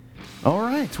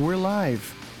right, we're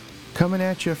live, coming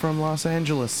at you from Los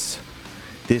Angeles.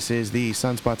 This is the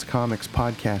Sunspots Comics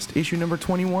Podcast, issue number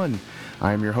 21.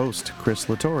 I'm your host, Chris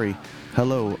Latore.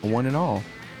 Hello, one and all.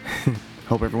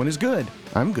 Hope everyone is good.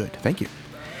 I'm good, thank you.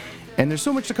 And there's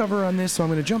so much to cover on this, so I'm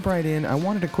going to jump right in. I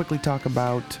wanted to quickly talk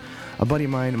about a buddy of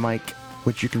mine, Mike,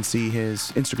 which you can see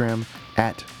his Instagram,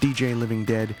 at DJ Living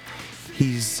Dead.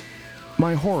 He's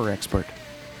my horror expert.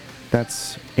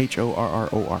 That's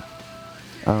HORROR.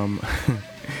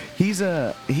 He's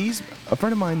a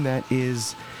friend of mine that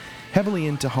is heavily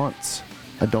into haunts,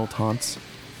 adult haunts,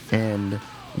 and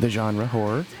the genre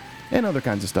horror, and other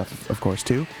kinds of stuff, of course,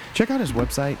 too. Check out his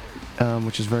website,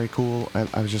 which is very cool.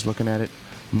 I was just looking at it,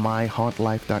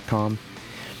 myhauntlife.com,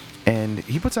 and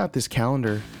he puts out this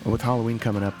calendar with Halloween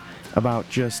coming up about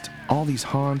just all these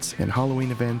haunts and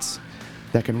Halloween events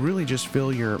that can really just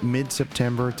fill your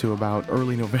mid-September to about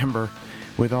early November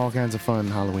with all kinds of fun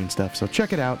Halloween stuff. So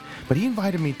check it out. But he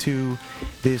invited me to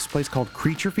this place called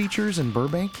Creature Features in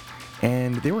Burbank,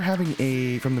 and they were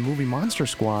having from the movie Monster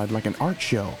Squad, like an art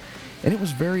show. And it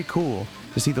was very cool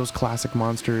to see those classic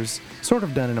monsters sort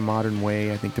of done in a modern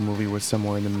way. I think the movie was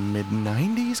somewhere in the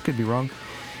mid-90s, could be wrong.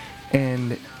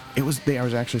 And I was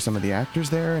actually some of the actors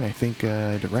there, and I think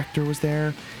a director was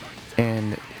there.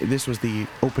 And this was the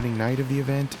opening night of the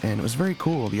event, and it was very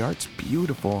cool. The art's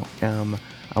beautiful.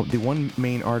 The one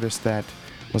main artist that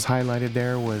was highlighted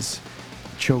there was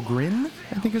Chogrin,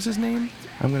 I think is his name.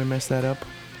 I'm going to mess that up.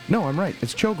 No, I'm right.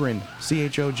 It's Chogrin,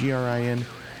 CHOGRIN,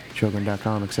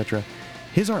 Chogrin.com, etc.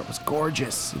 His art was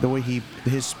gorgeous. The way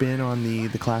his spin on the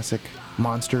classic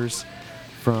monsters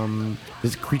from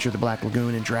this Creature of the Black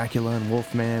Lagoon and Dracula and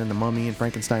Wolfman and the Mummy and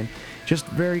Frankenstein. Just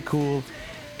very cool.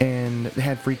 And they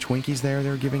had free Twinkies there they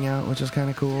were giving out, which is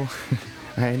kind of cool.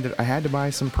 I had to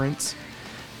buy some prints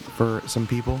for some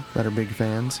people that are big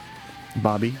fans.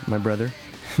 Bobby, my brother.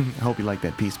 I hope you like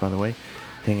that piece, by the way,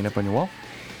 hanging up on your wall.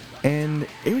 And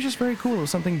it was just very cool. It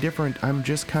was something different. I'm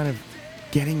just kind of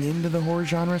getting into the horror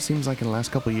genre. Seems like in the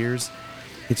last couple of years,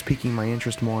 it's piquing my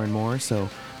interest more and more. So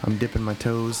I'm dipping my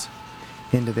toes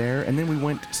into there. And then we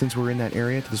went, since we're in that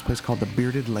area, to this place called the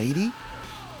Bearded Lady.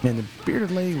 And the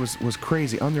Bearded Lady was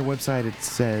crazy. On their website, it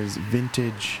says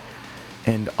vintage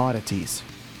and oddities.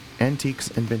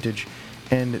 Antiques and vintage.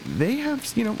 And they have,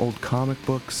 old comic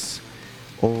books,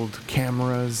 old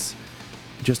cameras,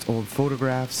 just old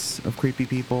photographs of creepy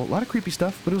people. A lot of creepy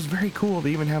stuff, but it was very cool.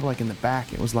 They even have, in the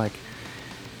back, it was like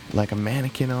a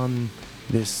mannequin on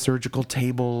this surgical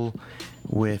table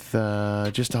with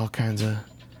just all kinds of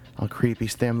creepy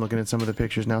stuff. I'm looking at some of the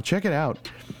pictures now. Check it out.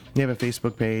 They have a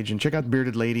Facebook page, and check out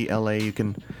Bearded Lady LA. You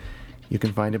can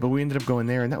find it. But we ended up going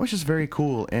there, and that was just very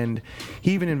cool. And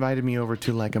he even invited me over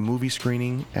to a movie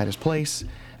screening at his place.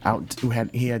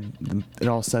 He had it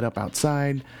all set up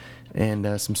outside,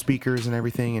 and some speakers and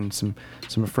everything, and some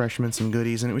refreshments and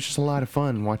goodies. And it was just a lot of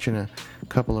fun watching a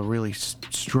couple of really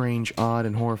strange, odd,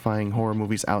 and horrifying horror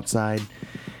movies outside.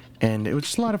 And it was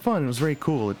just a lot of fun. It was very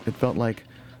cool. It felt like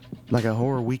a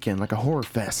horror weekend, like a horror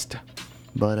fest.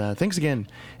 But thanks again,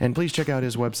 and please check out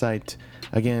his website,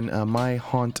 again,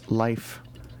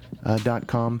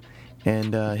 myhauntlife.com,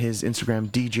 and his Instagram,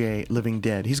 DJ Living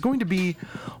Dead. He's going to be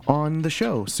on the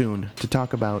show soon to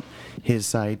talk about his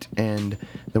site and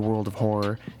the world of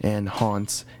horror and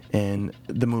haunts and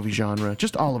the movie genre,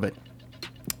 just all of it.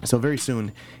 So very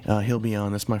soon, he'll be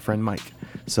on. That's my friend Mike.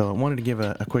 So I wanted to give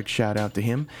a quick shout out to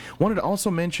him. Wanted to also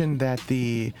mention that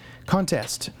the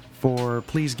contest for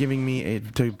please giving me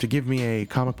to give me a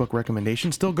comic book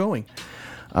recommendation still going.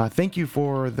 Thank you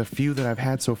for the few that I've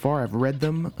had so far. I've read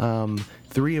them,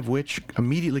 3 of which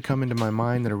immediately come into my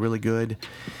mind that are really good.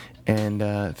 And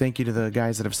thank you to the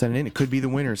guys that have sent it in. It could be the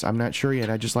winners. I'm not sure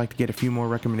yet. I'd just like to get a few more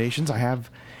recommendations. I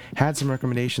have had some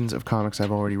recommendations of comics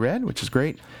I've already read, which is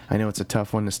great. I know it's a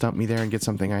tough one to stump me there and get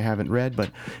something I haven't read, but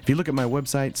if you look at my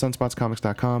website,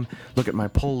 sunspotscomics.com, look at my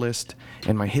pull list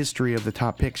and my history of the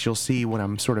top picks, you'll see what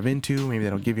I'm sort of into. Maybe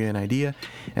that'll give you an idea.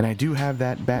 And I do have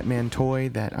that Batman toy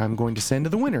that I'm going to send to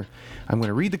the winner. I'm going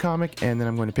to read the comic, and then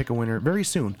I'm going to pick a winner very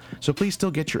soon. So please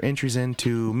still get your entries in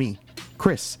to me,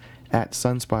 Chris, at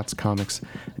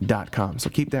sunspotscomics.com. So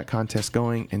keep that contest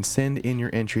going and send in your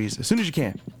entries as soon as you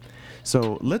can.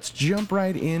 So let's jump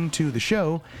right into the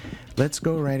show. Let's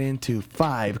go right into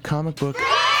 5 comic book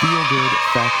feel-good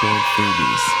factoid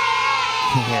freebies.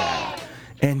 Yeah.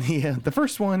 And the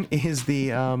first one is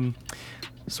the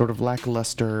sort of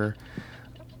lackluster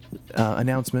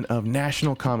announcement of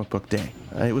National Comic Book Day.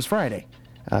 It was Friday,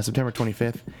 September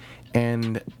 25th,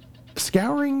 and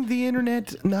scouring the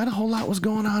internet, not a whole lot was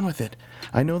going on with it.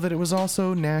 I know that it was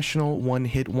also National One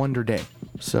Hit Wonder Day,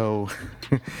 so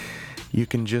you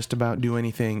can just about do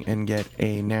anything and get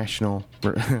a national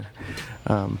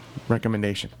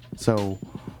recommendation. So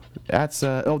that's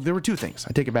there were two things.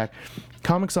 I take it back.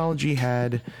 Comixology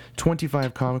had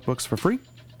 25 comic books for free,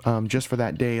 just for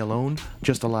that day alone.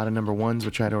 Just a lot of number ones,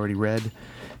 which I'd already read.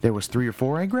 There was 3 or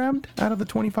 4 I grabbed out of the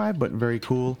 25, but very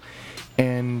cool.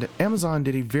 And Amazon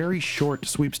did a very short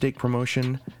sweepstake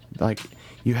promotion. Like,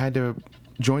 you had to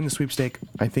join the sweepstake.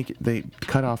 I think the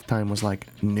cutoff time was like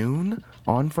noon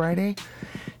on Friday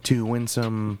to win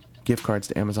some gift cards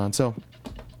to Amazon. So,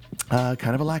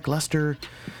 kind of a lackluster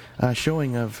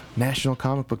showing of National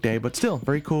Comic Book Day, but still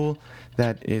very cool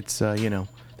that it's, there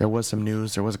was some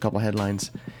news, there was a couple headlines,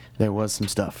 there was some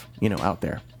stuff, out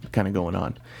there kind of going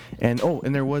on. And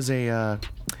there was a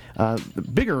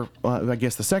bigger, I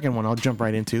guess the second one I'll jump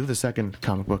right into, the second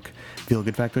comic book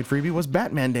feel-good factoid freebie was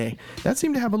Batman Day. That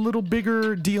seemed to have a little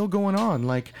bigger deal going on.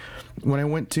 Like, when I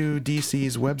went to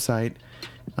DC's website,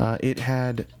 it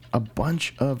had a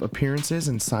bunch of appearances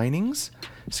and signings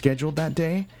scheduled that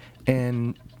day,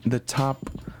 and the top,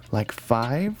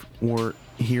 5 were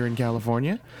here in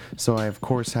California. So I, of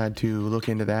course, had to look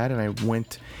into that, and I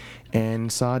went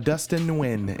and saw Dustin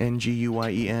Nguyen,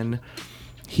 Nguyen.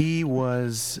 He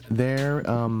was there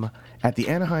at the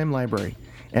Anaheim Library.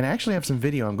 And I actually have some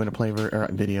video I'm going to play,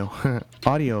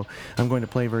 audio I'm going to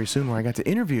play very soon, where I got to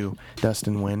interview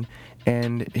Dustin Nguyen.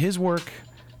 And his work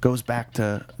goes back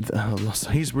to,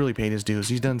 he's really paid his dues.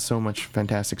 He's done so much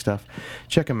fantastic stuff.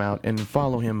 Check him out and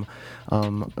follow him.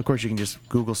 Of course, you can just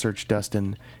Google search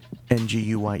Dustin,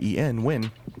 Nguyen,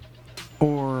 Nguyen,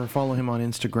 or follow him on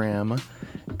Instagram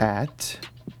at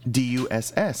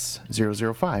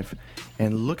DUSS005.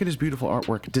 And look at his beautiful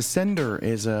artwork. Descender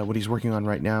is what he's working on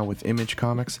right now with Image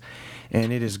Comics,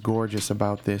 and it is gorgeous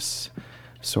about this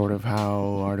sort of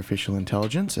how artificial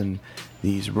intelligence and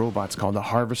these robots called the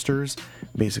Harvesters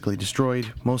basically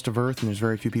destroyed most of Earth, and there's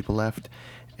very few people left.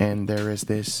 And there is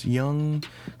this young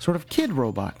sort of kid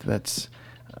robot that's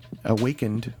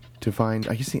awakened to find,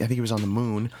 I think he was on the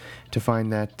moon, to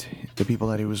find that the people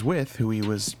that he was with, who he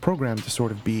was programmed to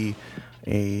sort of be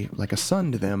like a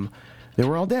son to them, they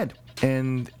were all dead.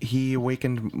 And he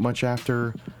awakened much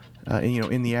after,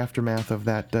 in the aftermath of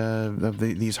that,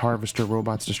 these harvester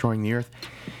robots destroying the Earth.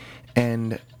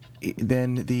 And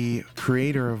then the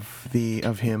creator of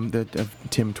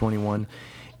Tim 21,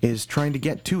 is trying to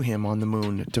get to him on the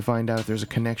moon to find out if there's a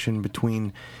connection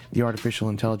between the artificial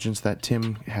intelligence that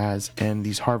Tim has and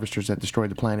these harvesters that destroyed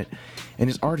the planet. And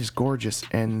his art is gorgeous,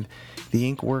 and the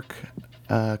ink work,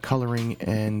 coloring,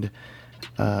 and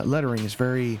lettering is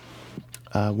very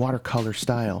watercolor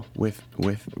style, with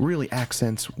really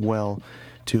accents well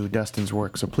to Dustin's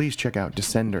work. So please check out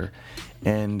Descender.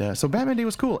 And so Batman Day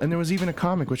was cool, and there was even a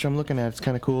comic which I'm looking at. It's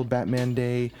kind of cool. Batman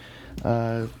Day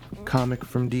comic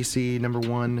from DC,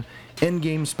 #1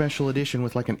 Endgame Special Edition,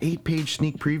 with like an 8-page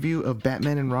sneak preview of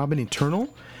Batman and Robin Eternal,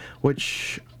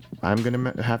 which I'm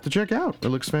gonna have to check out. It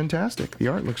looks fantastic. The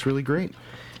art looks really great,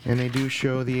 and they do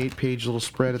show the 8-page little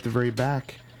spread at the very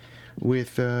back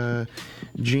with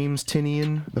James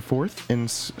Tynion IV and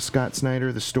Scott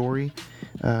Snyder, the story.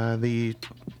 The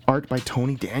art by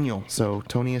Tony Daniel. So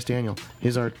Tony S. Daniel,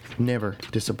 his art never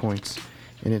disappoints,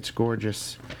 and it's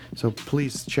gorgeous. So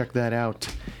please check that out.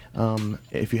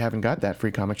 If you haven't got that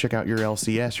free comic, check out your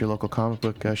LCS, your local comic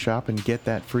book shop, and get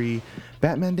that free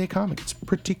Batman Day comic. It's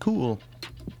pretty cool.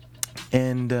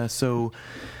 And so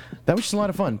that was just a lot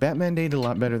of fun. Batman Day did a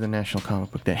lot better than National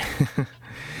Comic Book Day.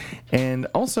 And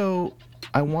also,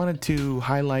 I wanted to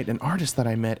highlight an artist that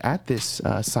I met at this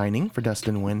signing for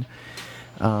Dustin Nguyen.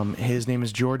 His name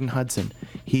is Jordan Hudson.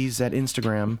 He's at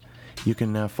Instagram. You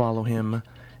can follow him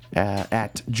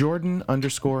at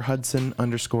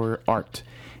Jordan_Hudson_art.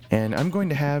 And I'm going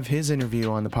to have his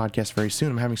interview on the podcast very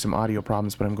soon. I'm having some audio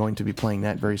problems, but I'm going to be playing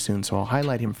that very soon, so I'll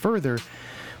highlight him further.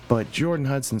 But Jordan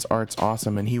Hudson's art's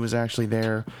awesome, and he was actually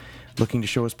there looking to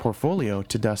show his portfolio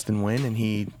to Dustin Nguyen, and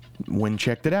Nguyen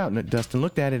checked it out, and Dustin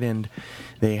looked at it, and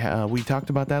we talked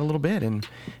about that a little bit, and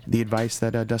the advice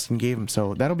that Dustin gave him.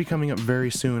 So that'll be coming up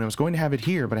very soon. I was going to have it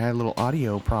here, but I had a little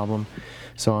audio problem,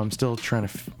 so I'm still trying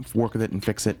to work with it and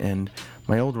fix it, and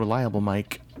my old reliable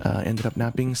mic ended up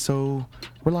not being so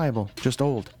reliable, just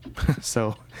old.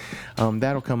 So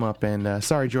that'll come up, and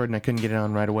sorry, Jordan, I couldn't get it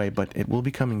on right away, but it will be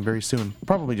coming very soon,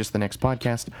 probably just the next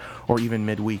podcast, or even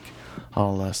midweek.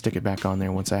 I'll stick it back on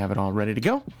there once I have it all ready to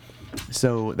go.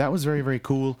 So that was very, very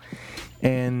cool.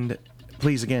 And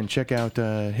please, again, check out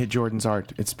Hit Jordan's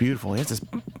art. It's beautiful. He has this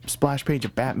splash page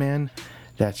of Batman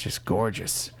that's just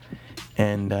gorgeous.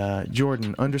 And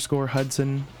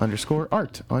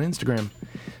Jordan_Hudson_art on Instagram.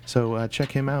 So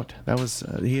check him out. That was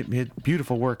he had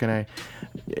beautiful work, and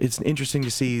it's interesting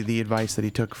to see the advice that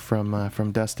he took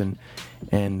from Dustin,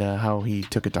 and how he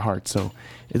took it to heart. So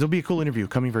it'll be a cool interview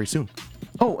coming very soon.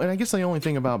 Oh, and I guess the only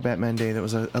thing about Batman Day that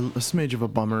was a smidge of a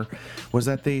bummer was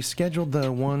that they scheduled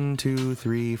the 1, 2,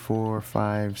 3, 4,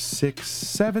 5, 6,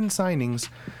 7 signings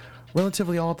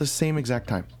relatively all at the same exact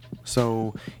time.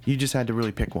 So you just had to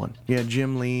really pick one. You had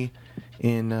Jim Lee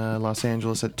in Los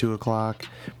Angeles at 2 o'clock,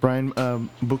 Brian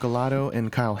Buccellato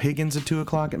and Kyle Higgins at 2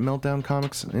 o'clock at Meltdown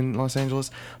Comics in Los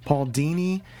Angeles, Paul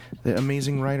Dini, the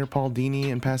amazing writer Paul Dini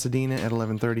in Pasadena at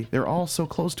 11:30. They're all so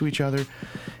close to each other,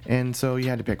 and so you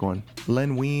had to pick one.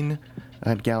 Len Wein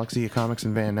at Galaxy Comics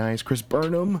in Van Nuys, Chris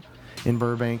Burnham in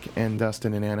Burbank, and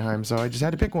Dustin in Anaheim. So I just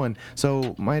had to pick one.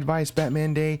 So my advice,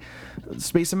 Batman Day,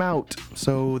 space them out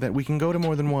so that we can go to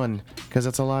more than one, because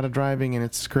that's a lot of driving and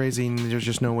it's crazy and there's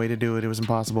just no way to do it. It was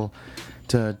impossible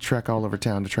to trek all over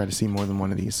town to try to see more than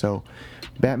one of these. So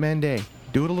Batman Day,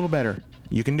 do it a little better.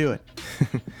 You can do it.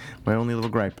 My only little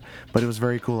gripe. But it was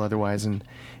very cool otherwise, and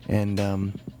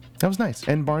that was nice.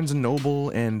 And Barnes &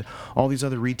 Noble and all these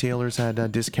other retailers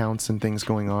had discounts and things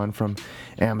going on, from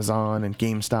Amazon and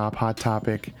GameStop, Hot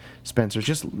Topic, Spencer's,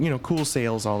 just, cool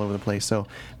sales all over the place. So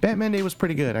Batman Day was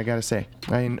pretty good, I gotta say.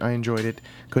 I enjoyed it.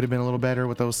 Could have been a little better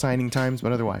with those signing times,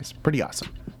 but otherwise, pretty awesome.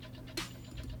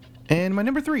 And my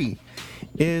number 3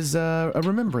 is a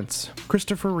remembrance.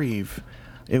 Christopher Reeve.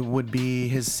 It would be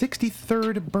his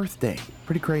 63rd birthday.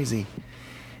 Pretty crazy.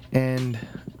 And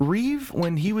Reeve,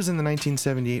 when he was in the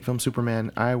 1978 film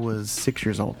Superman, I was 6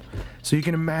 years old. So you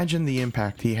can imagine the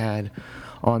impact he had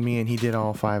on me, and he did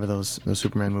all 5 of those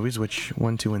Superman movies, which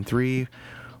 1, 2, and 3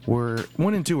 were...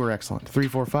 1 and 2 were excellent. 3,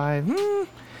 4, 5,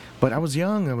 But I was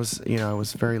young. I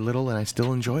was very little, and I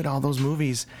still enjoyed all those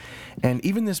movies. And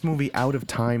even this movie Out of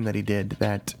Time that he did,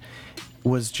 that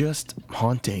was just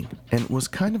haunting, and was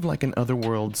kind of like an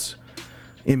Otherworlds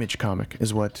Image comic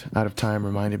is what Out of Time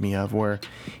reminded me of, where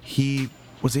he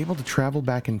was able to travel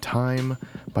back in time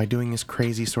by doing this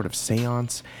crazy sort of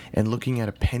seance and looking at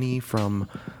a penny from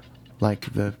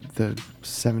like the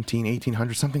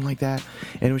 1800s, something like that.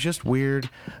 And it was just weird,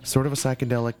 sort of a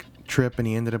psychedelic trip, and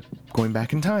he ended up going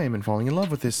back in time and falling in love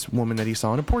with this woman that he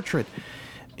saw in a portrait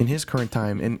in his current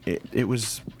time, and it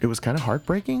was kind of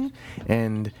heartbreaking,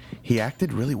 and he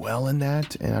acted really well in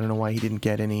that, and I don't know why he didn't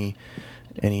get any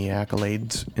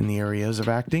accolades in the areas of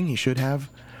acting. He should have,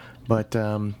 but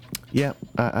yeah,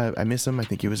 I miss him. I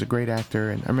think he was a great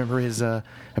actor, and I remember his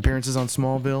appearances on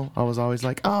Smallville. I was always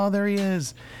like, oh, there he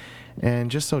is.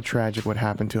 And just so tragic what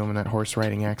happened to him in that horse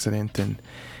riding accident,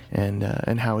 and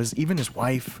how even his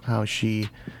wife, how she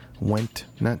went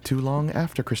not too long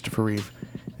after Christopher Reeve.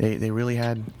 They really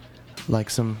had like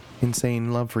some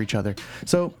insane love for each other.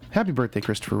 So happy birthday,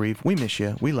 Christopher Reeve. We miss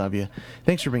you. We love you.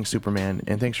 Thanks for being Superman,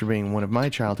 and thanks for being one of my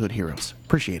childhood heroes.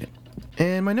 Appreciate it.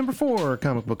 And my number 4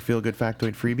 comic book feel-good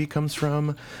factoid freebie comes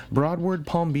from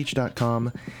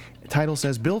BroadwardPalmBeach.com. The title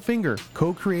says, Bill Finger,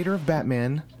 co-creator of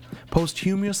Batman,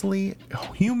 posthumously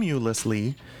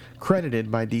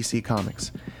credited by DC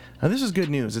Comics. Now, this is good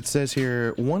news. It says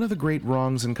here, one of the great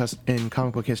wrongs in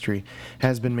comic book history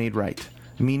has been made right,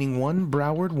 meaning one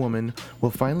Broward woman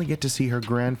will finally get to see her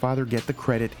grandfather get the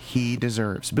credit he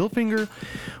deserves. Bill Finger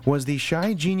was the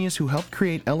shy genius who helped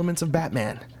create elements of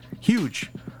Batman.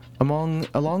 Huge.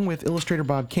 Along with illustrator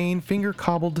Bob Kane, Finger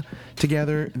cobbled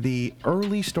together the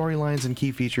early storylines and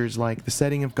key features like the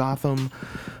setting of Gotham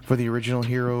for the original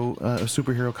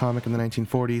superhero comic in the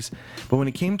 1940s. But when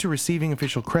it came to receiving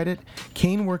official credit,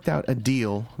 Kane worked out a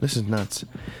deal, this is nuts,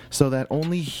 so that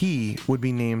only he would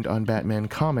be named on Batman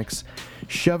Comics,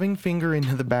 shoving Finger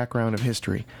into the background of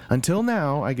history. Until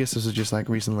now, I guess this is just like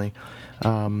recently,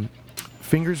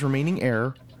 Finger's remaining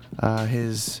heir,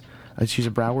 she's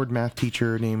a Broward math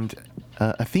teacher named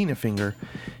Athena Finger.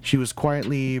 She was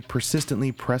quietly,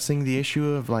 persistently pressing the issue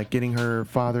of like getting her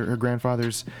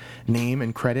grandfather's name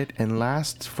and credit. And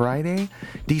last Friday,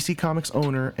 DC Comics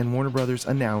owner and Warner Brothers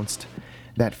announced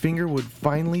that Finger would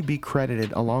finally be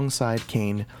credited alongside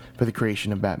Kane for the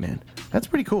creation of Batman. That's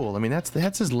pretty cool. I mean,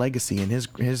 that's his legacy, and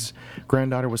his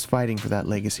granddaughter was fighting for that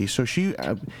legacy. So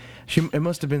it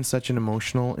must have been such an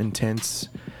emotional, intense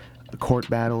court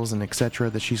battles and etc.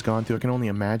 that she's gone through. I can only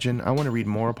imagine. I want to read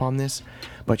more upon this,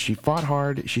 but she fought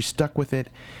hard, she stuck with it,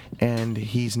 and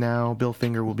Bill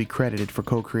Finger will be credited for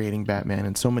co-creating Batman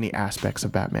and so many aspects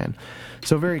of Batman.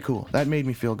 So very cool. That made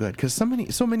me feel good, because so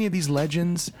many of these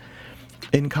legends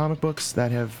in comic books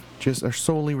that are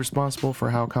solely responsible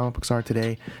for how comic books are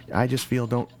today, I just feel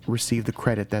don't receive the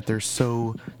credit that they're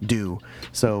so due.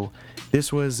 So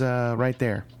this was right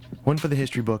there. One for the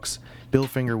history books. Bill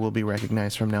Finger will be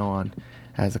recognized from now on.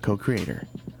 as the co-creator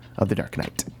of The Dark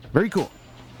Knight. Very cool.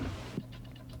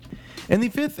 And the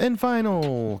fifth and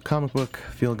final comic book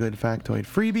feel-good factoid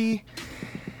freebie.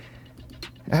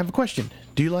 I have a question.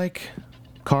 Do you like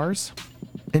cars?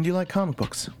 And do you like comic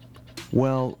books?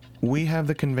 Well, we have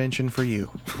the convention for you.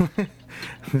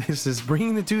 This is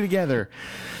bringing the two together.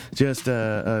 Just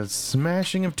a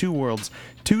smashing of two worlds.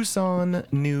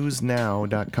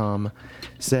 TucsonNewsNow.com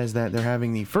says that they're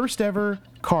having the first ever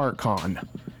CarCon.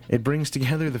 It brings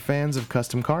together the fans of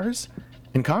custom cars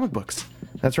and comic books.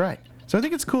 That's right. So I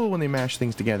think it's cool when they mash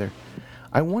things together.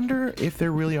 I wonder if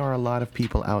there really are a lot of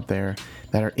people out there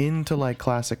that are into like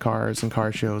classic cars and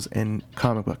car shows and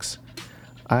comic books.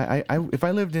 If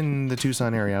I lived in the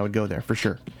Tucson area, I would go there for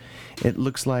sure. It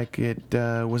looks like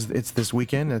it's this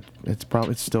weekend.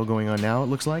 It's still going on now. It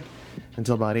looks like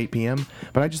until about 8 p.m.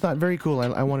 But I just thought very cool.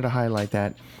 I wanted to highlight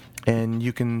that, and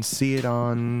you can see it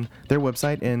on their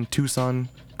website and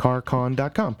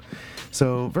TucsonCarCon.com.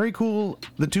 So very cool.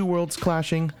 The two worlds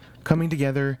clashing, coming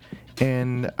together,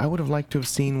 and I would have liked to have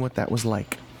seen what that was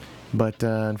like. But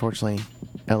unfortunately,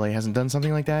 LA hasn't done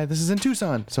something like that. This is in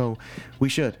Tucson, so we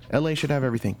should. LA should have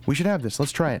everything. We should have this.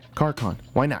 Let's try it. CarCon.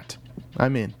 Why not?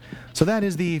 I'm in. So that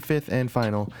is the fifth and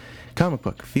final comic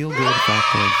book Feel Good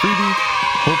Factoid freebie.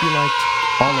 Hope you liked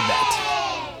all of that.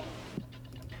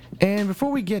 And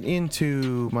before we get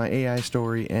into my AI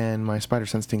story and my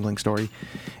Spider-Sense tingling story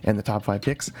and the top 5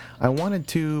 picks, I wanted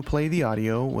to play the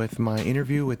audio with my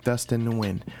interview with Dustin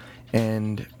Nguyen.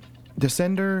 And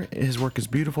Descender, his work is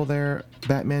beautiful there.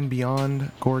 Batman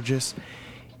Beyond, gorgeous.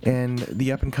 And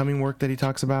the up-and-coming work that he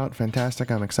talks about,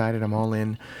 fantastic. I'm excited. I'm all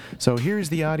in. So here's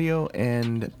the audio,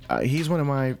 and he's one of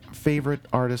my favorite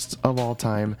artists of all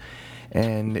time.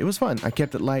 And it was fun. I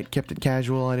kept it light, kept it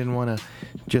casual. I didn't want to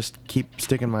just keep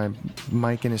sticking my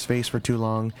mic in his face for too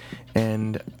long.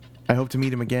 And I hope to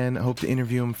meet him again. I hope to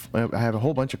interview him. I have a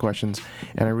whole bunch of questions,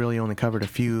 and I really only covered a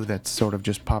few that sort of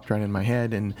just popped right in my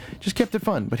head and just kept it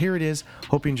fun. But here it is.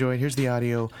 Hope you enjoyed. Here's the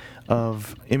audio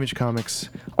of Image Comics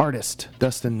artist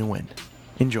Dustin Nguyen.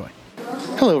 Enjoy.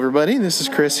 Hello, everybody. This is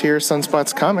Chris here,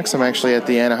 Sunspots Comics. I'm actually at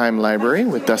the Anaheim Library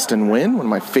with Dustin Nguyen, one of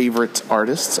my favorite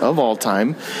artists of all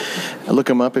time. Look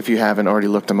him up if you haven't already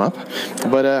looked him up.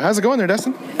 But how's it going there,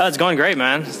 Dustin? It's going great,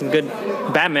 man. It's a good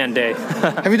Batman day.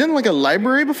 Have you done like a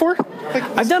library before?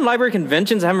 I've done library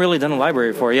conventions. I haven't really done a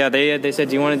library before. Yeah, they said,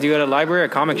 do you want to do it at a library or a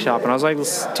comic shop? And I was like,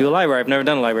 let's do a library. I've never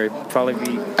done a library. Probably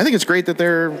be... I think it's great that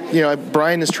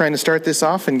Brian is trying to start this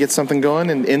off and get something going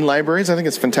in libraries. I think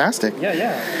it's fantastic.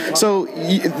 Yeah. So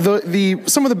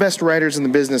some of the best writers in the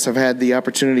business have had the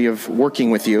opportunity of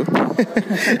working with you.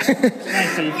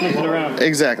 Nice, so you flip it around.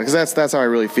 Exactly, because that's how I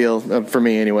really feel, for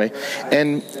me anyway.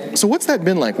 And so what's that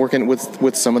been like, working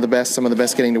with some of the best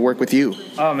getting to work with you?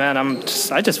 Oh, man,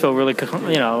 I just feel really,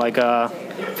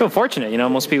 feel fortunate.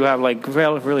 Most people have like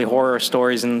really horror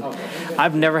stories, and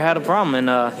I've never had a problem. And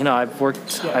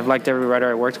I've liked every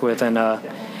writer I worked with, and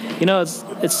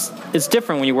it's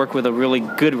different when you work with a really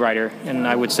good writer, and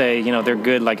I would say they're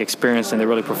good, like experienced, and they're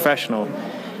really professional.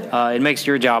 It makes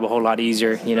your job a whole lot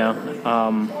easier.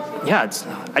 I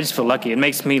just feel lucky. It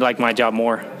makes me like my job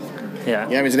more. Yeah.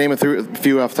 Yeah, I mean, to name a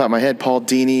few off the top of my head: Paul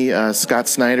Dini, Scott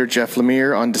Snyder, Jeff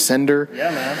Lemire on Descender. Yeah,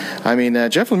 man. I mean,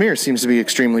 Jeff Lemire seems to be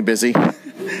extremely busy.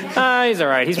 He's all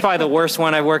right. He's probably the worst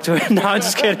one I've worked with. No, I'm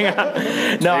just kidding.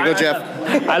 There you go, Jeff.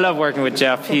 I love working with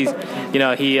Jeff.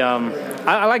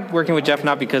 I like working with Jeff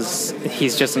not because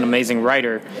he's just an amazing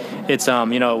writer. It's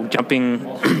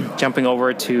jumping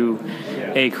over to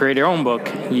create your own book.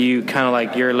 You kind of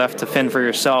like you're left to fend for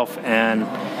yourself and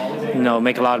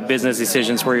make a lot of business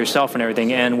decisions for yourself and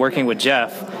everything. And working with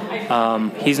Jeff,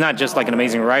 he's not just like an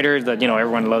amazing writer that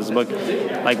everyone loves the book.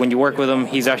 Like when you work with him,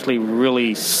 he's actually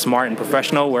really smart and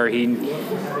professional. Where he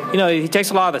takes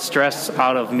a lot of the stress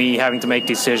out of me having to make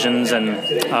decisions and.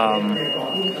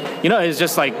 It's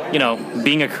just like,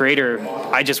 being a creator,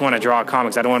 I just want to draw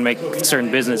comics. I don't want to make certain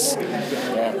business,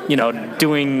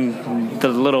 doing the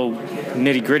little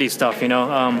nitty-gritty stuff,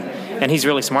 and he's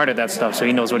really smart at that stuff, so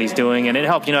he knows what he's doing, and it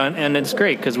helps, and it's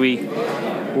great because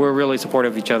we're really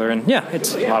supportive of each other, and yeah,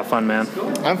 it's a lot of fun, man.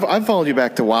 I've followed you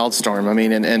back to Wildstorm, I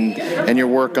mean, and your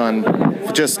work on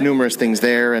just numerous things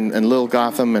there, and Little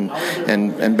Gotham and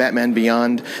Batman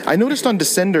Beyond. I noticed on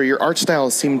Descender your art style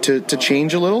seemed to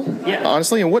change a little,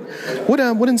 honestly. And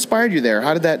what inspired you there?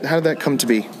 How did that come to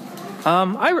be?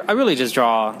 I really just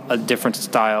draw a different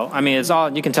style. I mean, it's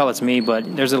all you can tell it's me,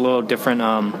 but there's a little different.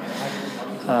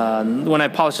 When I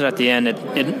polish it at the end,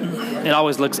 it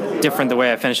always looks different the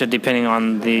way I finish it, depending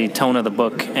on the tone of the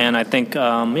book. And I think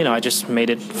I just made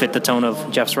it fit the tone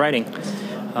of Jeff's writing.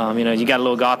 You got a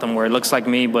Little Gotham where it looks like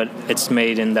me, but it's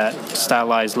made in that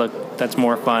stylized look that's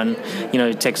more fun. You know,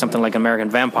 you take something like American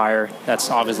Vampire, that's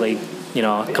obviously, you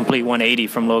know, a complete 180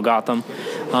 from Little Gotham.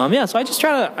 So I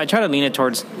try to lean it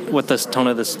towards what the tone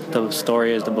of the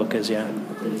story is, the book is. Yeah.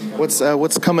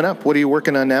 What's coming up? What are you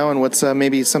working on now, and what's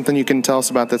maybe something you can tell us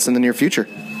about that's in the near future?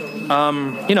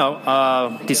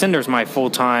 Descender's my full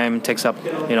time, takes up,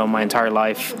 you know, my entire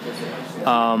life.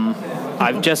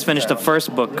 I've just finished the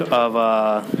first book of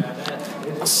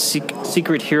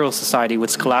Secret Hero Society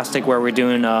with Scholastic, where we're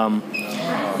doing.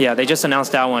 They just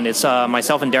announced that one. It's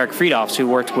myself and Derek Friedhoffs, who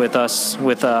worked with us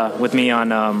with me on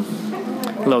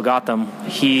Little Gotham.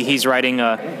 He's writing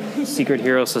a Secret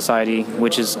Hero Society,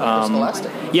 which is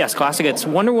Scholastic. Yeah, Scholastic. It's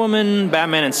Wonder Woman,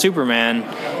 Batman, and Superman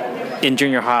in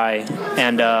junior high,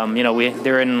 and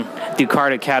they're in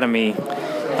Ducard Academy.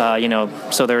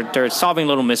 So they're solving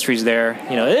little mysteries there.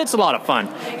 You know, it's a lot of fun.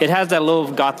 It has that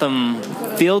little Gotham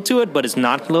feel to it, but it's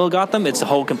not Little Gotham. It's a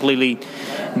whole completely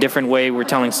different way we're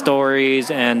telling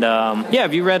stories. And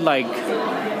have you read like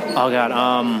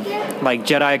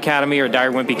Jedi Academy or Diary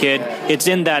of a Wimpy Kid? It's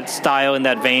in that style, in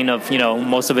that vein of, you know,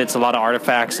 most of it's a lot of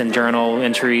artifacts and journal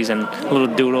entries and little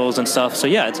doodles and stuff. So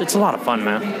yeah, it's a lot of fun,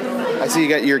 man. I see you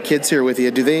got your kids here with you.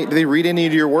 Do they read any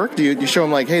of your work? Do you show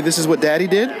them like, hey, this is what Daddy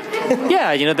did?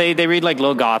 Yeah, you know, they read like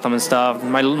Little Gotham and stuff.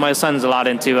 My son's a lot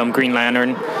into Green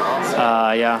Lantern.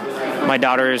 My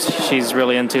daughter, she's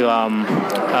really into.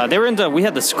 We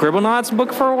had the Scribblenauts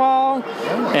book for a while,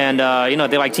 and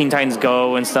they like Teen Titans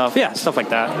Go and stuff. Yeah, stuff like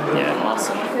that. Yeah,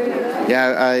 awesome.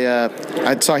 Yeah,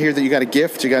 I saw here that you got a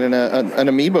gift. You got an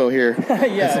amiibo here.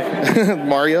 Yeah.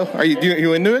 Mario, are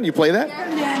you into it? You play that?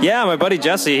 Yeah, my buddy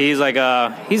Jesse, he's like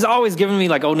he's always giving me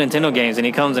like old Nintendo games, and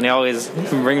he comes and he always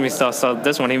brings me stuff. So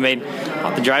this one he made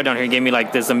off the drive down here. He gave me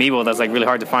like this amiibo that's like really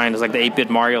hard to find. It's like the 8-bit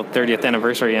Mario 30th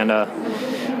anniversary, and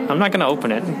I'm not gonna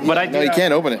open it, but you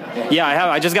can't open it. Yeah, I have.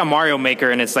 I just got Mario Maker,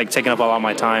 and it's like taking up a lot of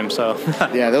my time. So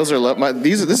yeah, those are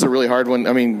this is a really hard one.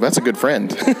 I mean, that's a good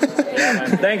friend.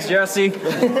 Yeah, thanks, Jesse.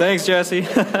 Thanks, Jesse.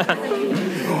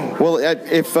 Well,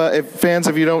 if fans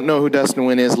of you don't know who Dustin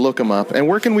Nguyen is, look him up. And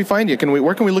where can we find you?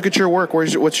 Where can we look at your work?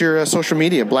 What's your social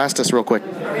media? Blast us real quick.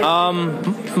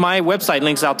 My website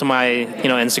links out to my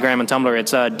Instagram and Tumblr.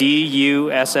 It's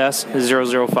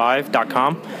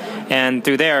duss005.com. And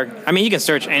through there, I mean, you can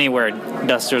search anywhere,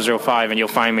 Dust005, and you'll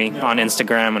find me on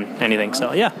Instagram and anything.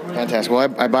 So, yeah. Fantastic.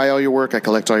 Well, I buy all your work. I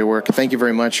collect all your work. Thank you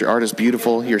very much. Your art is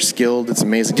beautiful. You're skilled. It's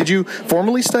amazing. Did you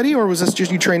formally study, or was this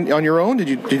just you trained on your own? Did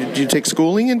you take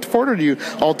schooling for it, or do you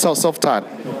all self-taught?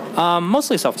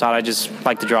 Mostly self-taught. I just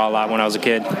liked to draw a lot when I was a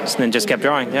kid, and then just kept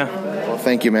drawing, yeah. Well,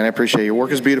 thank you, man. I appreciate it. Your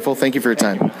work is beautiful. Thank you for your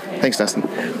time. Thanks, Dustin.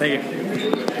 Thank you.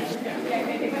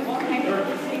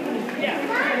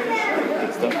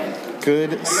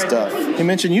 Good stuff. He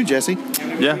mentioned you, Jesse.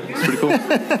 Yeah, it's pretty cool.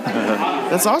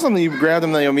 That's awesome that you grabbed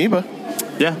him the Amoeba.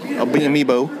 Yeah.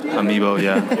 Amiibo. Amiibo,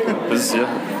 yeah. It's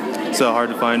so hard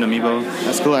to find Amiibo.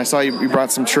 That's cool. I saw you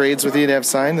brought some trades with you to have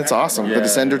signed. That's awesome. Yeah. The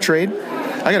Descender trade.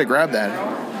 I got to grab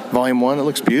that. Volume 1. It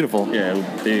looks beautiful. Yeah.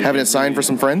 Having it signed for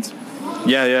some friends?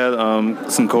 Yeah.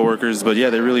 Some coworkers. But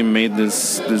yeah, they really made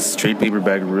this trade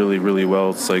paperback really, really well.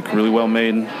 It's like really well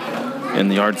made. And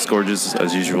the art's gorgeous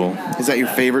as usual. Is that your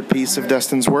favorite piece of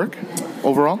Dustin's work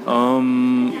overall?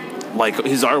 Like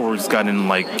his artwork's gotten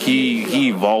he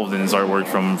evolved in his artwork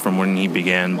from when he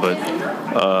began, but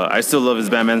I still love his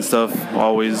Batman stuff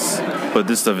always, but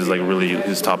this stuff is like really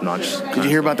his top notch. Did you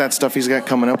hear about that stuff he's got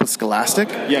coming up with Scholastic?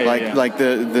 Yeah. Like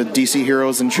the DC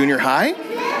heroes in junior high?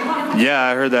 Yeah,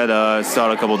 I heard that. I saw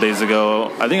it a couple days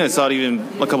ago. I think I saw it even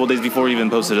a couple days before he even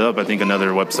posted it up. I think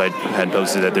another website had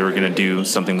posted that they were going to do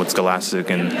something with Scholastic,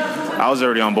 and I was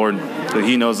already on board. So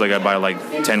he knows I buy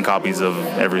 10 copies of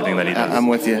everything that he does. I'm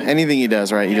with you. Anything he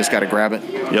does, right? You just got to grab it.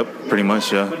 Yep, pretty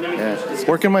much, yeah.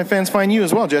 Where can my fans find you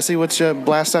as well, Jesse? What's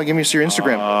blast out? Give me your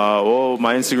Instagram.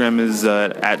 My Instagram is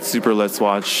at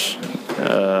SuperLet'sWatch.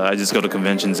 I just go to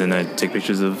conventions and I take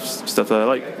pictures of stuff that I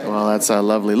like. Well, that's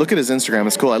lovely. Look at his Instagram.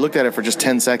 It's cool. I looked at it for just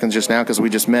 10 seconds just now because we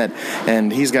just met,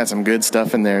 and he's got some good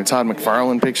stuff in there. Todd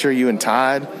McFarlane picture, you and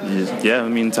Todd. Yeah,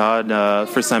 me and Todd.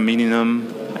 First time meeting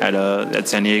him at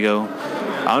San Diego.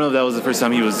 I don't know if that was the first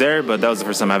time he was there, but that was the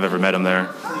first time I've ever met him there.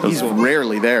 He's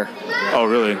rarely there. Oh,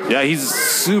 really? Yeah, he's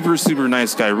super, super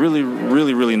nice guy. Really,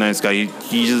 really, really nice guy.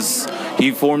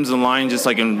 He forms a line just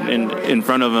in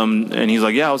front of him, and he's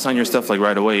like, yeah, I'll sign your stuff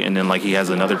right away. And then he has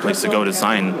another place to go to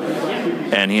sign,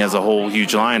 and he has a whole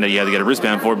huge line that you had to get a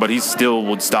wristband for, but he still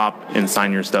would stop and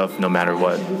sign your stuff no matter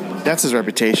what. That's his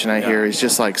reputation, I hear. He's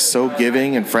just so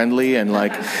giving and friendly, and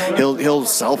he'll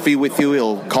selfie with you.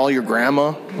 He'll call your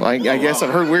grandma. I guess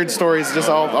I've heard weird stories, just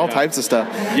all types of stuff.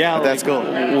 Yeah, but that's cool.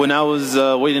 When I was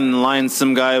waiting in line,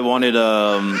 some guy wanted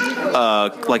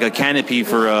like a canopy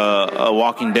for a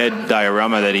Walking Dead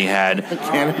diorama that he had. A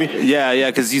canopy? Yeah,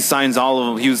 because he signs all of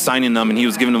them. He was signing them, and he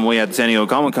was giving them away at San Diego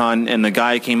Comic-Con. And the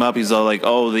guy came up. He's all like,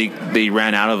 "Oh, they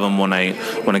ran out of them when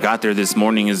I got there this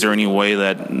morning. Is there any way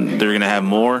that they're gonna have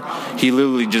more?" He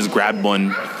literally just grabbed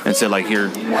one and said, like, "Here,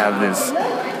 have this."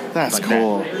 That's like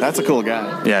cool. That. That's a cool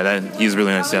guy. Yeah, he's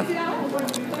really nice. Yeah.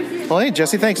 Well, hey,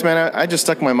 Jesse, thanks, man. I just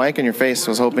stuck my mic in your face.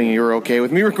 I was hoping you were okay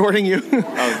with me recording you.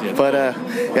 But,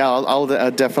 yeah, I'll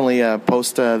definitely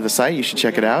post the site. You should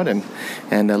check it out and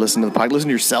listen to the podcast. Listen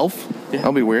to yourself. Yeah.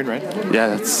 That'll be weird, right? Yeah,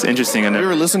 that's interesting. Have you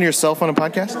ever listened to yourself on a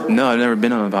podcast? No, I've never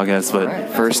been on a podcast. But right.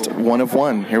 First one of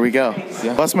one. Here we go. Yeah.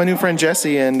 Well, that's my new friend,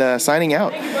 Jesse, and signing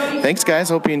out. Thanks, guys.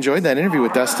 Hope you enjoyed that interview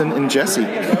with Dustin and Jesse.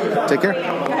 Take care.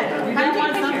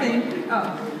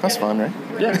 That's fun, right?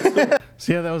 Yeah.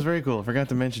 So yeah, that was very cool. I forgot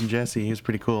to mention Jesse. He was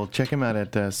pretty cool. Check him out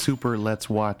at Super Let's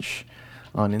Watch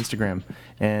on Instagram.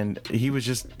 And he was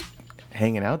just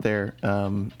hanging out there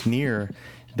near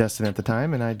Dustin at the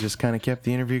time, and I just kind of kept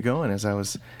the interview going as I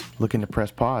was looking to press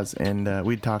pause. And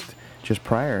we'd talked just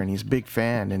prior, and he's a big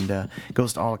fan and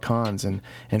goes to all the cons and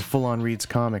full on reads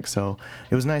comics. So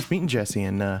it was nice meeting Jesse,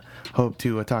 and hope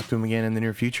to talk to him again in the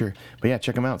near future. But yeah,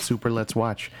 check him out, Super Let's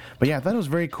Watch. But yeah, I thought it was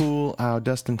very cool how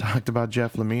Dustin talked about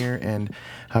Jeff Lemire and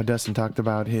how Dustin talked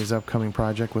about his upcoming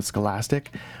project with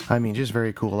Scholastic. I mean, just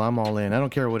very cool. I'm all in. I don't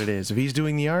care what it is. If he's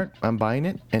doing the art, I'm buying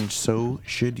it, and so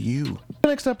should you.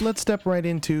 Next up, let's step right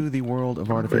into the world of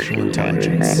artificial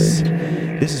intelligence.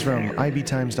 This is from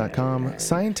ibtimes.com.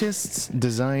 Scientists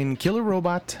design killer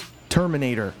robot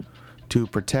Terminator to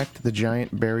protect the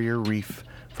giant barrier reef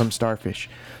from starfish.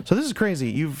 So this is crazy.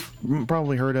 You've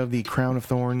probably heard of the Crown of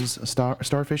Thorns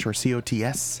starfish, or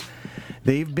COTS.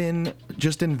 They've been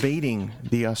just invading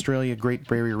the Australia Great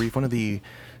Barrier Reef, one of the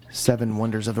 7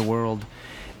 wonders of the world.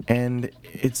 And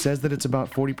it says that it's about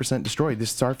 40% destroyed.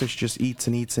 This starfish just eats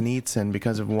and eats and eats, and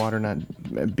because of water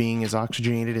not being as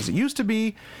oxygenated as it used to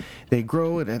be, they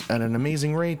grow at an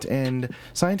amazing rate, and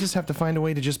scientists have to find a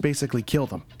way to just basically kill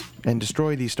them and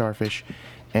destroy these starfish.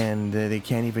 And they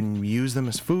can't even use them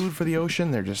as food for the ocean.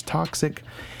 They're just toxic.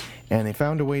 And they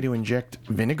found a way to inject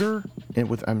vinegar,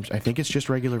 I think it's just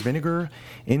regular vinegar,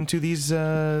 into these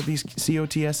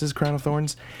COTS's, Crown of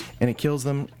Thorns, and it kills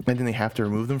them. And then they have to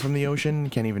remove them from the ocean.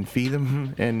 Can't even feed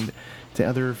them and to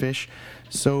other fish.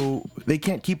 So they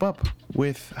can't keep up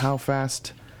with how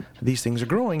fast these things are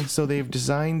growing. So they've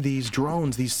designed these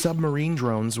drones, these submarine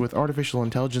drones with artificial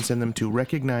intelligence in them to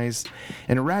recognize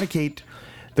and eradicate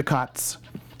the COTS.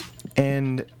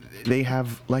 And they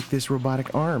have like this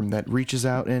robotic arm that reaches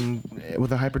out and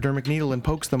with a hypodermic needle and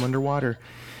pokes them underwater,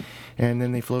 and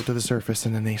then they float to the surface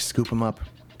and then they scoop them up.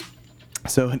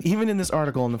 So even in this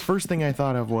article, and the first thing I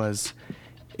thought of was,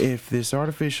 if this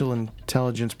artificial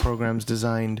intelligence program's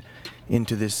designed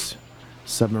into this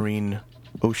submarine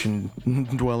ocean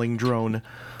dwelling drone,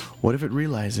 what if it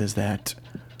realizes that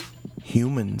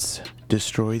humans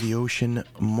destroy the ocean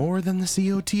more than the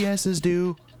COTSs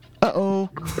do? Uh-oh.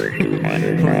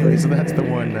 Anyway, so that's the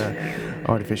one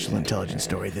artificial intelligence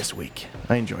story this week.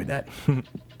 I enjoyed that.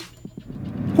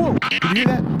 Whoa, did you hear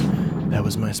that? That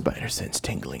was my spider sense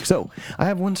tingling. So, I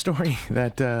have one story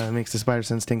that makes the spider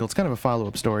sense tingle. It's kind of a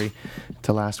follow-up story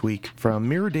to last week from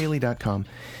MirrorDaily.com.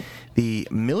 The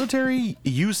military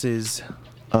uses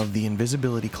of the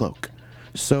invisibility cloak.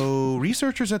 So,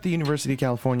 researchers at the University of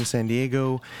California, San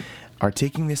Diego are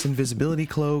taking this invisibility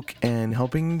cloak and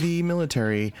helping the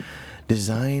military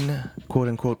design,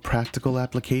 quote-unquote, practical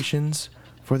applications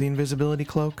for the invisibility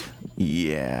cloak.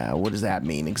 Yeah, what does that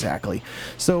mean exactly?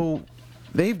 So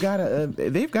they've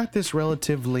got this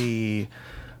relatively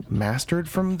mastered,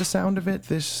 from the sound of it,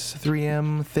 this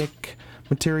 3M thick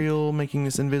material, making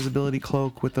this invisibility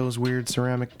cloak with those weird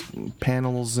ceramic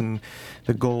panels and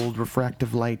the gold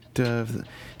refractive light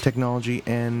technology,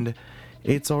 and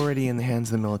it's already in the hands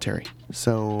of the military.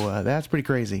 So that's pretty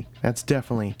crazy. That's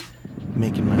definitely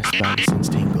making my spider sense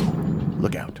tingle.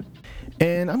 Look out.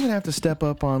 And I'm going to have to step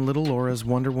up on Little Laura's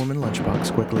Wonder Woman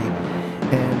lunchbox quickly.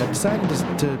 And I've decided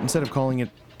to instead of calling it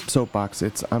Soapbox,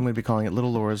 I'm going to be calling it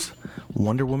Little Laura's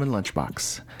Wonder Woman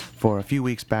lunchbox. For a few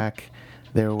weeks back,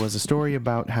 there was a story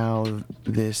about how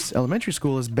this elementary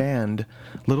school has banned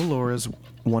Little Laura's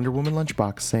Wonder Woman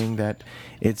lunchbox, saying that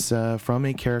it's from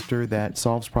a character that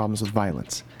solves problems with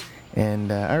violence.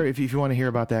 And if you want to hear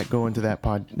about that, go into that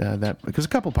because a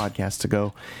couple podcasts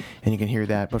ago, and you can hear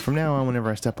that. But from now on,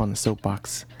 whenever I step on the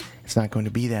soapbox, it's not going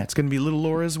to be that. It's going to be Little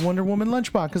Laura's Wonder Woman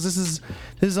lunchbox, because this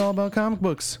is all about comic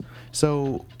books.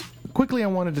 So quickly, I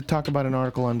wanted to talk about an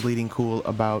article on Bleeding Cool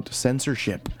about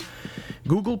censorship.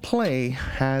 Google Play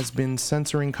has been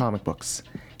censoring comic books,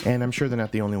 and I'm sure they're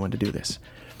not the only one to do this.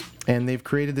 And they've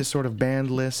created this sort of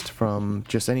banned list from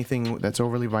just anything that's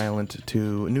overly violent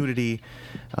to nudity,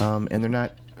 and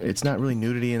it's not really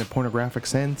nudity in a pornographic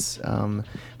sense,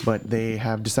 but they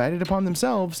have decided upon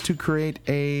themselves to create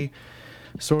a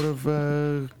sort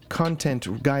of content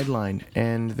guideline,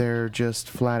 and they're just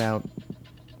flat out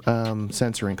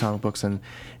censoring comic books, and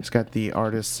it's got the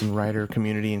artists and writer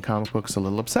community in comic books a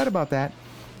little upset about that.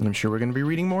 And I'm sure we're going to be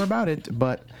reading more about it,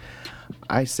 but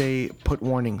I say put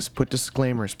warnings, put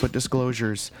disclaimers, put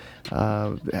disclosures,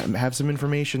 have some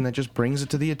information that just brings it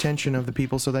to the attention of the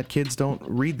people so that kids don't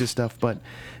read this stuff. But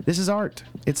this is art.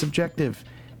 It's subjective,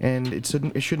 and it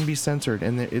shouldn't be censored,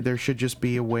 and there should just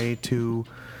be a way to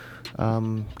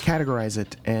categorize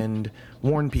it and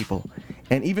warn people.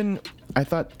 And even I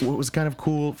thought what was kind of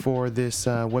cool for this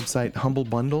website, Humble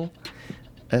Bundle,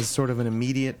 as sort of an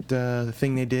immediate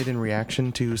thing they did in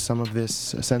reaction to some of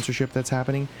this censorship that's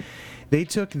happening, they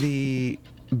took the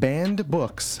banned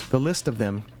books, the list of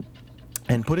them,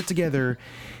 and put it together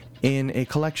in a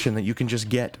collection that you can just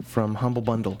get from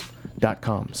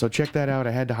humblebundle.com. So check that out.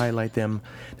 I had to highlight them.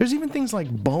 There's even things like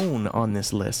Bone on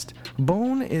this list.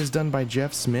 Bone is done by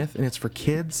Jeff Smith, and it's for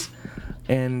kids.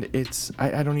 And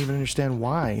I don't even understand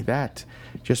why that.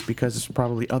 Just because it's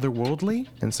probably otherworldly,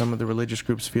 and some of the religious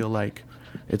groups feel like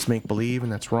it's make-believe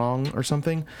and that's wrong or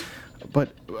something. But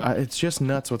it's just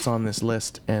nuts what's on this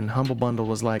list. And Humble Bundle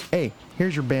was like, hey,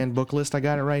 here's your banned book list. I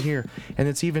got it right here. And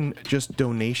it's even just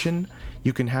donation.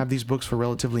 You can have these books for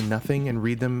relatively nothing and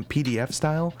read them PDF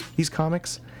style, these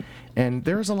comics. And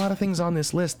there's a lot of things on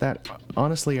this list that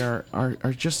honestly are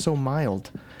just so mild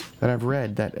that I've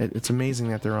read that it's amazing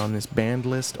that they're on this banned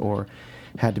list or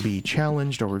had to be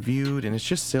challenged or reviewed, and it's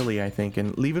just silly, I think.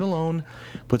 And leave it alone.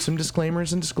 Put some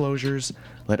disclaimers and disclosures.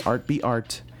 Let art be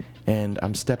art. And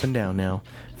I'm stepping down now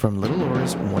from Little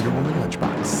Laura's Wonder Woman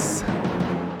Lunchbox.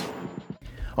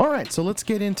 Alright, so let's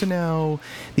get into now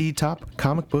the top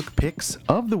comic book picks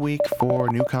of the week for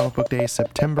New Comic Book Day,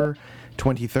 September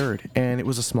 23rd. And it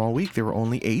was a small week. There were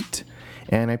only 8.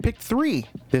 And I picked 3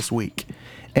 this week.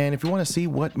 And if you want to see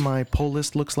what my pull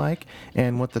list looks like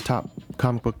and what the top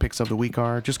comic book picks of the week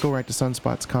are, just go right to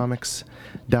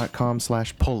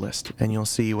sunspotscomics.com/pull list, and you'll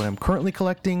see what I'm currently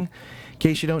collecting. In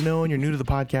case you don't know and you're new to the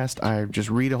podcast, I just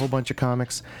read a whole bunch of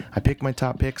comics. I pick my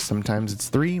top picks. Sometimes it's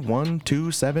 3, 1,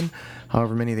 2, 7,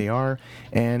 however many they are,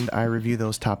 and I review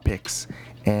those top picks.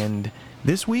 And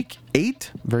this week,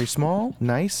 8, very small,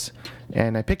 nice,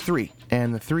 and I picked 3.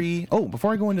 And the 3,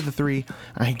 before I go into the 3,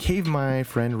 I gave my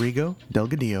friend Rigo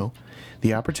Delgadillo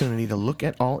the opportunity to look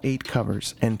at all 8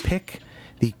 covers and pick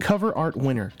the cover art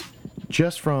winner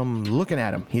just from looking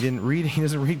at him. He doesn't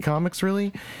read comics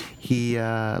really. He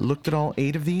looked at all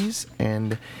 8 of these,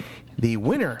 and the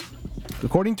winner,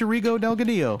 according to Rigo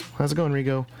Delgadillo, how's it going,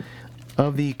 Rigo,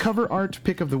 of the cover art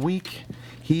pick of the week,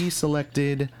 he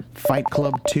selected Fight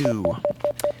Club 2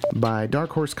 by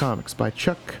Dark Horse Comics by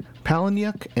Chuck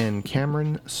Palahniuk and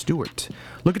Cameron Stewart.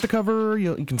 Look at the cover.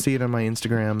 You can see it on my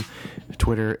Instagram,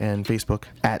 Twitter, and Facebook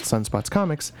at Sunspots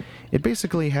Comics. It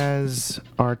basically has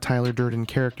our Tyler Durden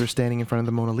character standing in front of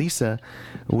the Mona Lisa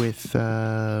with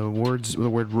the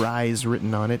word "Rise"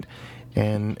 written on it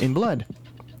and in blood.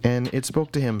 And it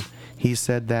spoke to him. He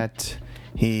said that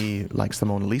he likes the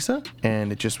Mona Lisa,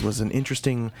 and it just was had an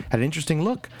interesting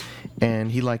look,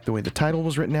 and he liked the way the title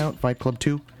was written out, Fight Club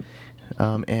 2,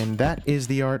 and that is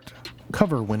the art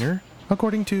cover winner,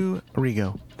 according to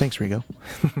Rigo. Thanks, Rigo.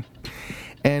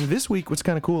 And this week, what's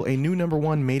kind of cool, a new number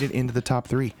 1 made it into the top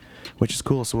 3, which is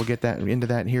cool, so we'll get into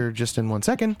that here just in 1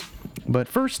 second. But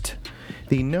first,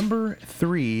 the number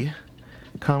 3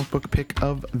 comic book pick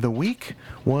of the week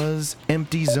was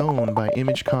Empty Zone by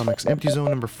Image Comics. Empty Zone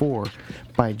number 4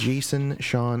 by Jason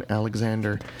Sean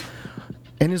Alexander.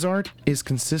 And his art is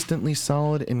consistently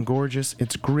solid and gorgeous.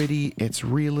 It's gritty, it's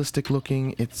realistic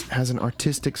looking, it has an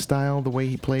artistic style. The way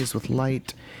he plays with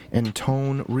light and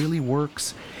tone really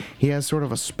works. He has sort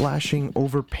of a splashing,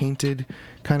 over-painted,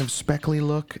 kind of speckly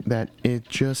look that it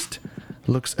just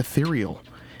looks ethereal.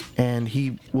 And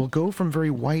he will go from very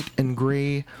white and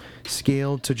gray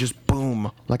scaled to just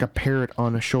boom, like a parrot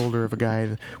on a shoulder of a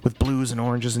guy with blues and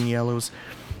oranges and yellows.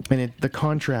 And the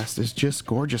contrast is just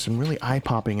gorgeous and really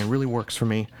eye-popping and really works for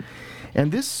me.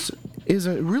 And this is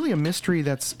really a mystery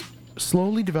that's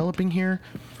slowly developing here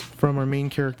from our main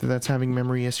character that's having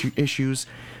memory issues,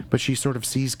 but she sort of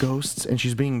sees ghosts and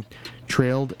she's being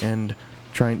trailed, and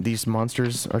these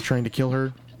monsters are trying to kill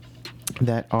her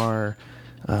that are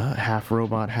half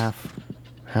robot,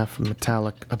 half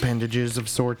metallic appendages of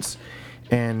sorts.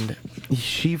 and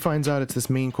she finds out it's this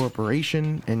main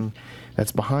corporation and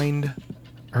that's behind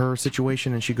her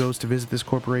situation, and she goes to visit this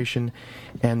corporation,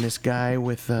 and this guy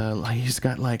with he's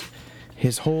got like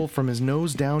his whole from his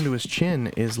nose down to his chin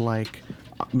is like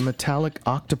metallic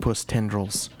octopus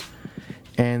tendrils,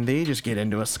 and they just get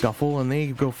into a scuffle and they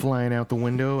go flying out the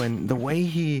window. And the way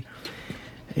he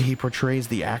portrays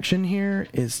the action here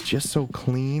is just so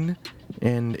clean,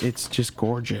 and it's just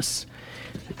gorgeous.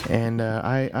 And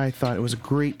I thought it was a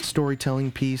great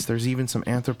storytelling piece. There's even some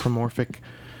anthropomorphic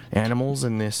animals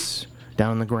in this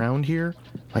down on the ground here,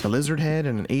 like a lizard head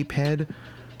and an ape head.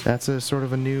 That's a sort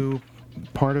of a new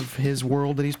part of his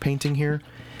world that he's painting here.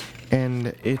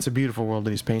 And it's a beautiful world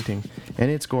that he's painting,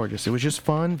 and it's gorgeous. It was just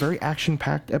fun, very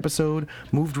action-packed episode,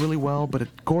 moved really well, but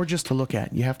it's gorgeous to look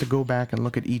at. You have to go back and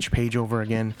look at each page over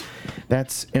again.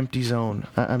 That's Empty Zone.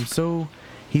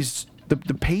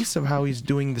 The pace of how he's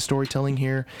doing the storytelling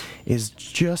here is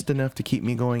just enough to keep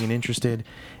me going and interested,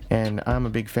 and I'm a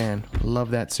big fan.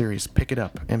 Love that series. Pick it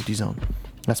up, Empty Zone.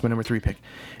 That's my number 3 pick.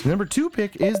 The number 2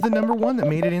 pick is the number 1 that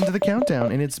made it into the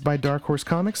countdown, and it's by Dark Horse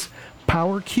Comics,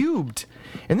 Power Cubed.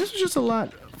 And this was just a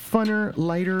lot funner,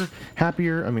 lighter,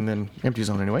 happier, than Empty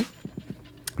Zone anyway.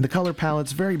 The color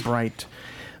palette's very bright.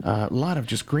 A lot of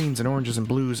just greens and oranges and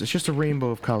blues. It's just a rainbow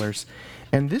of colors.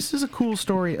 And this is a cool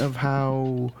story of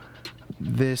how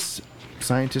this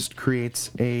scientist creates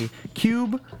a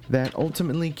cube that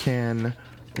ultimately can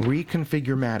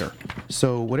reconfigure matter.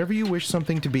 So whatever you wish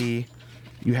something to be,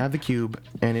 you have the cube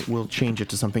and it will change it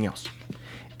to something else.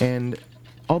 And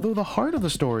although the heart of the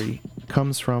story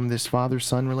comes from this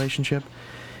father-son relationship,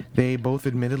 they both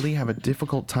admittedly have a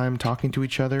difficult time talking to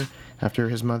each other after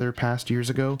his mother passed years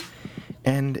ago.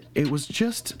 And it was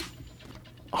just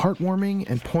heartwarming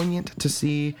and poignant to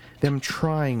see them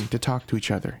trying to talk to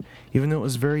each other, even though it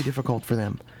was very difficult for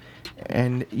them.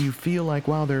 And you feel like,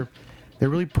 wow, they're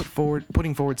really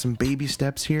putting forward some baby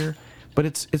steps here, but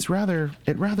it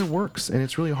rather works, and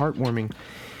it's really heartwarming.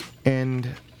 And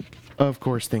of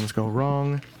course, things go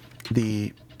wrong.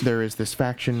 There is this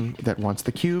faction that wants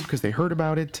the cube because they heard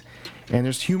about it, and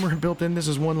there's humor built in. This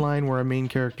is one line where a main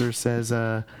character says,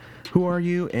 "Who are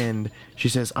you?" And she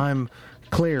says, "I'm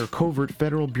Claire, Covert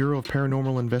Federal Bureau of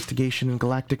Paranormal Investigation and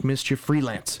Galactic Mischief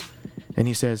freelance." And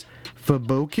he says,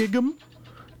 "Fabokigum?"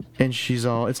 And she's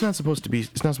all, it's not supposed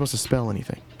to spell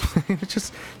anything.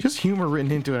 It's just humor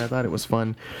written into it. I thought it was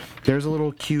fun. There's a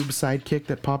little cube sidekick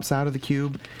that pops out of the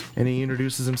cube, and he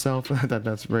introduces himself. I thought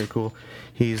that's very cool.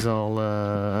 He's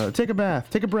all, take a bath,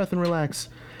 take a breath, and relax.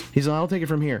 He's all, I'll take it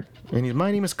from here. And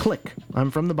my name is Click.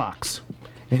 I'm from the box.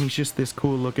 And he's just this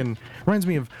cool looking, reminds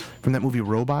me of, from that movie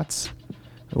Robots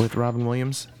with Robin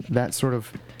Williams, that sort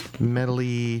of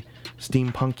metally,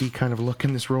 steampunky kind of look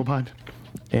in this robot.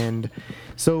 And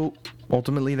so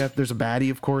ultimately there's a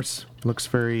baddie, of course, looks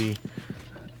very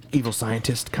evil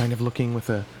scientist kind of looking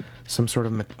with some sort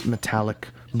of metallic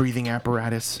breathing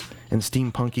apparatus and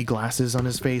steampunky glasses on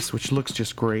his face, which looks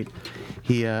just great.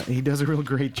 He does a real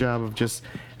great job of just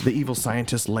the evil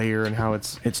scientist layer and how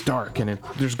it's dark and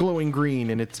there's glowing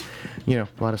green, and it's, a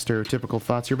lot of stereotypical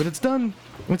thoughts here, but it's done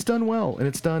well, and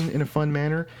it's done in a fun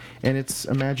manner, and it's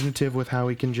imaginative with how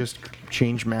he can just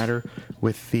change matter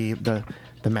with the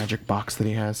magic box that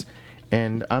he has.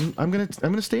 And I'm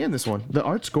gonna stay in this one. The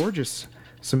art's gorgeous.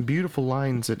 Some beautiful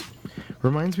lines. It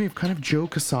reminds me of kind of Joe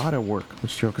Quesada work,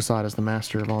 which Joe Quesada is the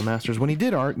master of all masters. When he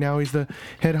did art, now he's the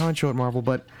head honcho at Marvel,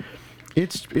 but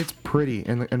it's pretty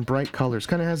and bright colors.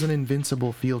 Kind of has an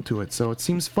Invincible feel to it. So it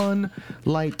seems fun,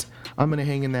 light. I'm going to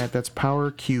hang in that. That's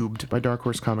Power Cubed by Dark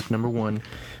Horse Comic number 1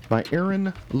 by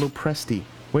Aaron Lopresti.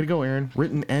 Way to go, Aaron.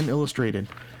 Written and illustrated.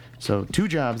 So 2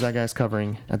 jobs that guy's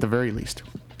covering at the very least.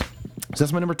 So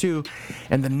that's my number 2,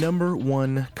 and the number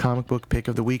 1 comic book pick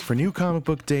of the week for New Comic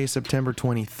Book Day, September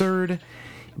 23rd,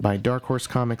 by Dark Horse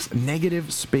Comics,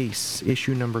 Negative Space,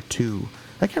 issue number 2.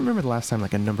 I can't remember the last time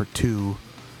like a number 2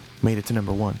 made it to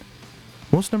number 1.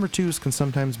 Most number 2s can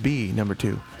sometimes be number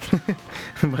 2.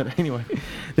 But anyway,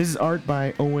 this is art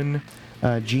by Owen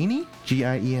Gieni,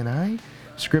 Gieni,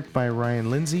 script by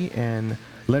Ryan Lindsay, and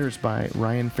letters by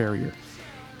Ryan Ferrier.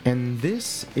 And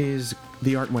this is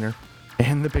the art winner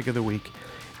and the pick of the week.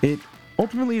 It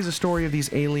ultimately is a story of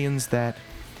these aliens that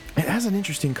it has an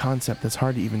interesting concept that's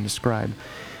hard to even describe.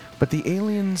 But the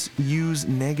aliens use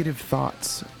negative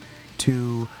thoughts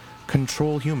to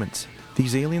control humans.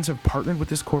 These aliens have partnered with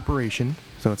this corporation,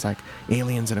 so it's like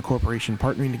aliens and a corporation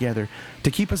partnering together to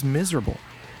keep us miserable.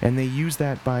 And they use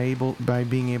that by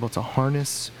being able to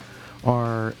harness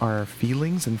our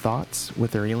feelings and thoughts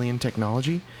with their alien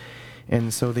technology.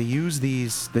 And so they use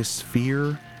this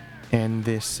fear and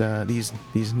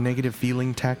these negative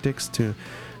feeling tactics to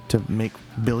to make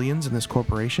billions in this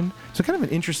corporation. So kind of an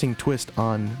interesting twist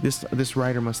on this. This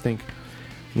writer must think,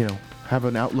 have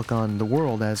an outlook on the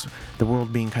world as the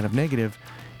world being kind of negative,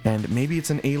 and maybe it's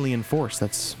an alien force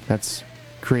that's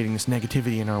creating this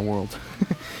negativity in our world.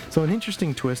 So an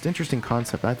interesting twist, interesting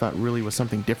concept. I thought really was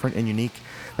something different and unique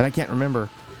that I can't remember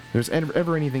there's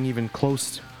ever anything even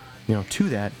close, to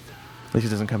that. At least it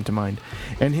doesn't come to mind.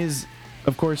 And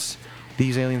of course,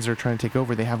 these aliens that are trying to take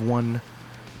over, they have one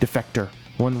defector,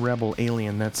 one rebel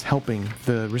alien that's helping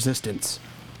the resistance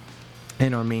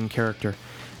and our main character.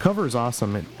 Cover is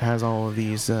awesome. It has all of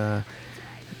these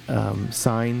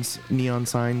signs, neon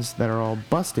signs that are all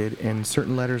busted, and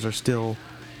certain letters are still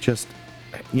just,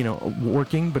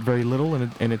 working, but very little,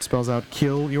 and it spells out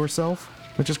 "kill yourself,"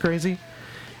 which is crazy.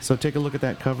 So take a look at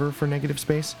that cover for Negative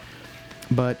Space.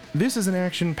 But this is an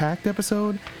action-packed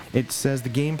episode. It says the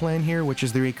game plan here, which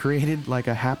is they created like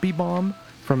a happy bomb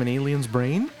from an alien's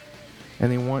brain,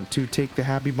 and they want to take the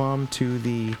happy bomb to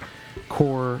the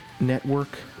core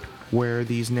network where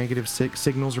these negative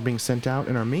signals are being sent out.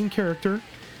 And our main character,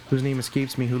 whose name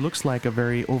escapes me, who looks like a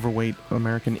very overweight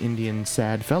American Indian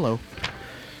sad fellow,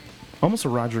 almost a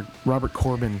Robert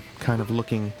Corbin kind of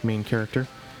looking main character,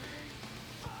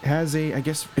 has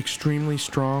extremely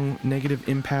strong negative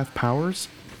empath powers,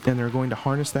 and they're going to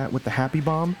harness that with the happy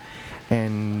bomb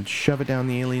and shove it down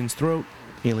the alien's throat,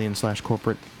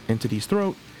 alien/corporate entity's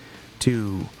throat,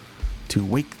 to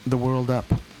wake the world up,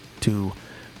 to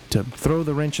throw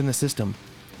the wrench in the system.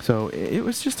 So it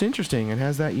was just interesting. It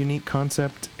has that unique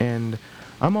concept, and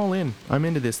I'm all in. I'm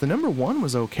into this. The number 1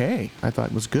 was okay. I thought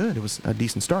it was good. It was a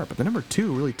decent start, but the number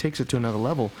 2 really takes it to another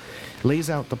level, lays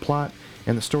out the plot.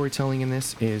 And the storytelling in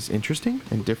this is interesting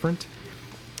and different,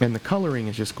 and the coloring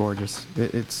is just gorgeous.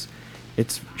 It's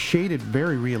shaded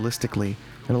very realistically,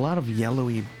 and a lot of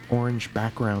yellowy orange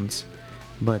backgrounds,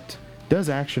 but does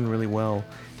action really well.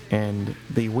 And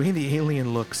the way the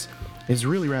alien looks is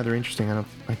really rather interesting.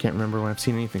 I can't remember when I've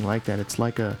seen anything like that. It's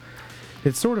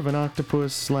sort of an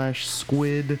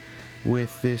octopus/squid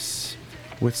with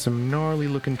some gnarly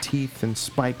looking teeth and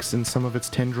spikes in some of its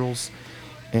tendrils.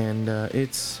 And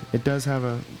it does have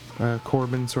a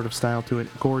Corbin sort of style to it.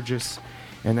 Gorgeous.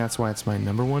 And that's why it's my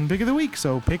number 1 pick of the week.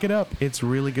 So pick it up. It's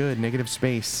really good. Negative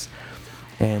Space.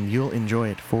 And you'll enjoy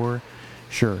it for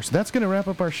sure. So that's going to wrap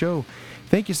up our show.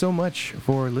 Thank you so much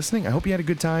for listening. I hope you had a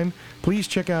good time. Please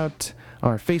check out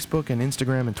our Facebook and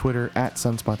Instagram and Twitter at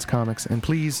Sunspots Comics. And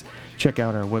please check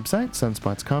out our website,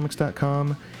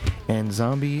 sunspotscomics.com and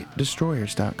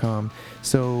zombiedestroyers.com.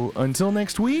 So until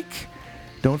next week,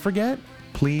 don't forget,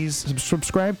 please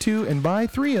subscribe to and buy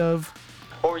 3 of...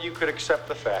 Or you could accept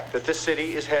the fact that this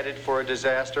city is headed for a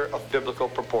disaster of biblical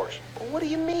proportion. What do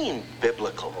you mean,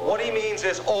 biblical? What he means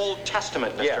is Old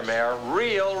Testament, Mr. Mayor.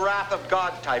 Real wrath of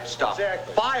God type stuff.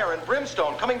 Exactly. Fire and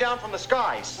brimstone coming down from the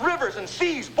skies. Rivers and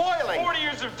seas boiling. 40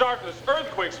 years of darkness,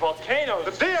 earthquakes, volcanoes.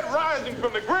 The dead rising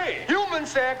from the grave. Human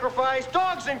sacrifice,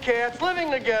 dogs and cats living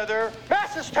together.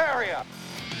 Mass hysteria.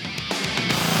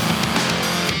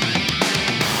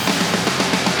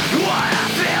 What I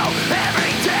feel